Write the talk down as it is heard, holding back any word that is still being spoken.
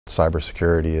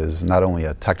cybersecurity is not only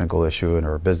a technical issue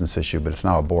or a business issue, but it's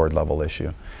now a board level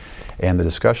issue. And the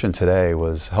discussion today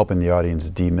was helping the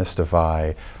audience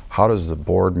demystify how does the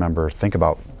board member think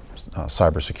about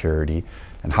cybersecurity,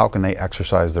 and how can they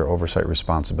exercise their oversight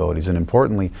responsibilities, and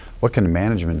importantly, what can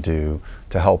management do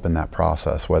to help in that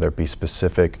process, whether it be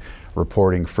specific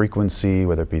reporting frequency,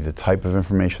 whether it be the type of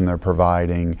information they're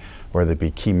providing, whether it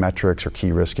be key metrics or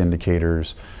key risk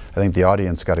indicators. I think the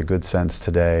audience got a good sense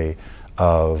today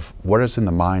of what is in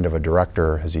the mind of a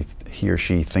director as he or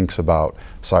she thinks about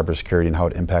cybersecurity and how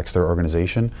it impacts their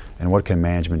organization, and what can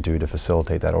management do to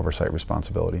facilitate that oversight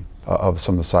responsibility. Of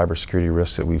some of the cybersecurity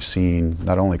risks that we've seen,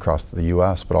 not only across the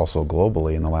US, but also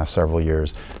globally in the last several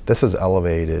years, this has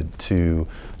elevated to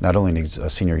not only a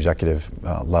senior executive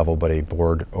level, but a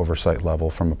board oversight level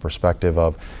from a perspective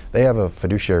of they have a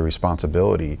fiduciary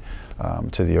responsibility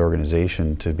to the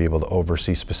organization to be able to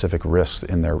oversee specific risks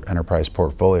in their enterprise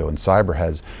portfolio, and cyber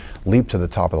has leaped to the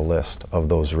top of the list of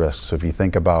those risks. So if you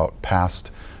think about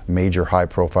past major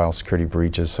high-profile security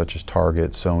breaches such as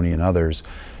Target, Sony, and others,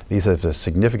 these have a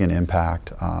significant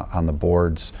impact on the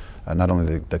board's, not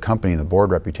only the company and the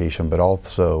board reputation, but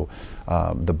also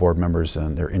the board members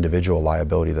and their individual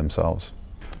liability themselves.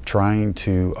 Trying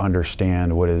to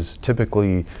understand what is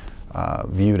typically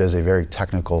viewed as a very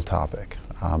technical topic.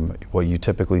 What you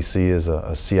typically see is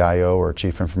a CIO or a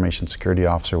Chief Information Security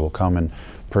Officer will come and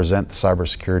present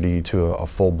cybersecurity to a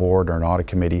full board or an audit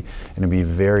committee, and it'll be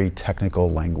very technical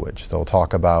language. They'll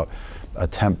talk about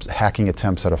hacking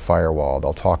attempts at a firewall.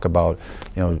 They'll talk about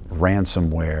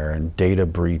ransomware and data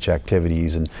breach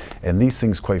activities, and these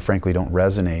things, quite frankly, don't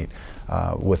resonate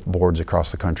with boards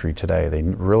across the country today. They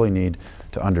really need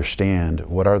to understand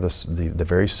what are the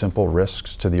very simple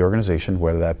risks to the organization,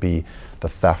 whether that be the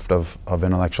theft of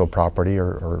intellectual property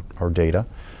or data,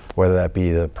 whether that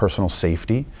be the personal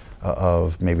safety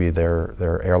of maybe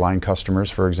their airline customers,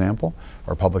 for example,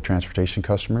 or public transportation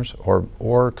customers,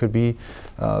 or it could be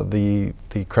the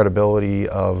credibility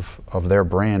of their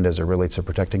brand as it relates to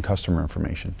protecting customer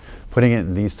information. Putting it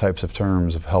in these types of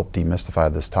terms have helped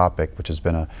demystify this topic, which has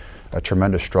been a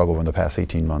tremendous struggle in the past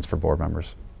 18 months for board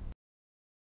members.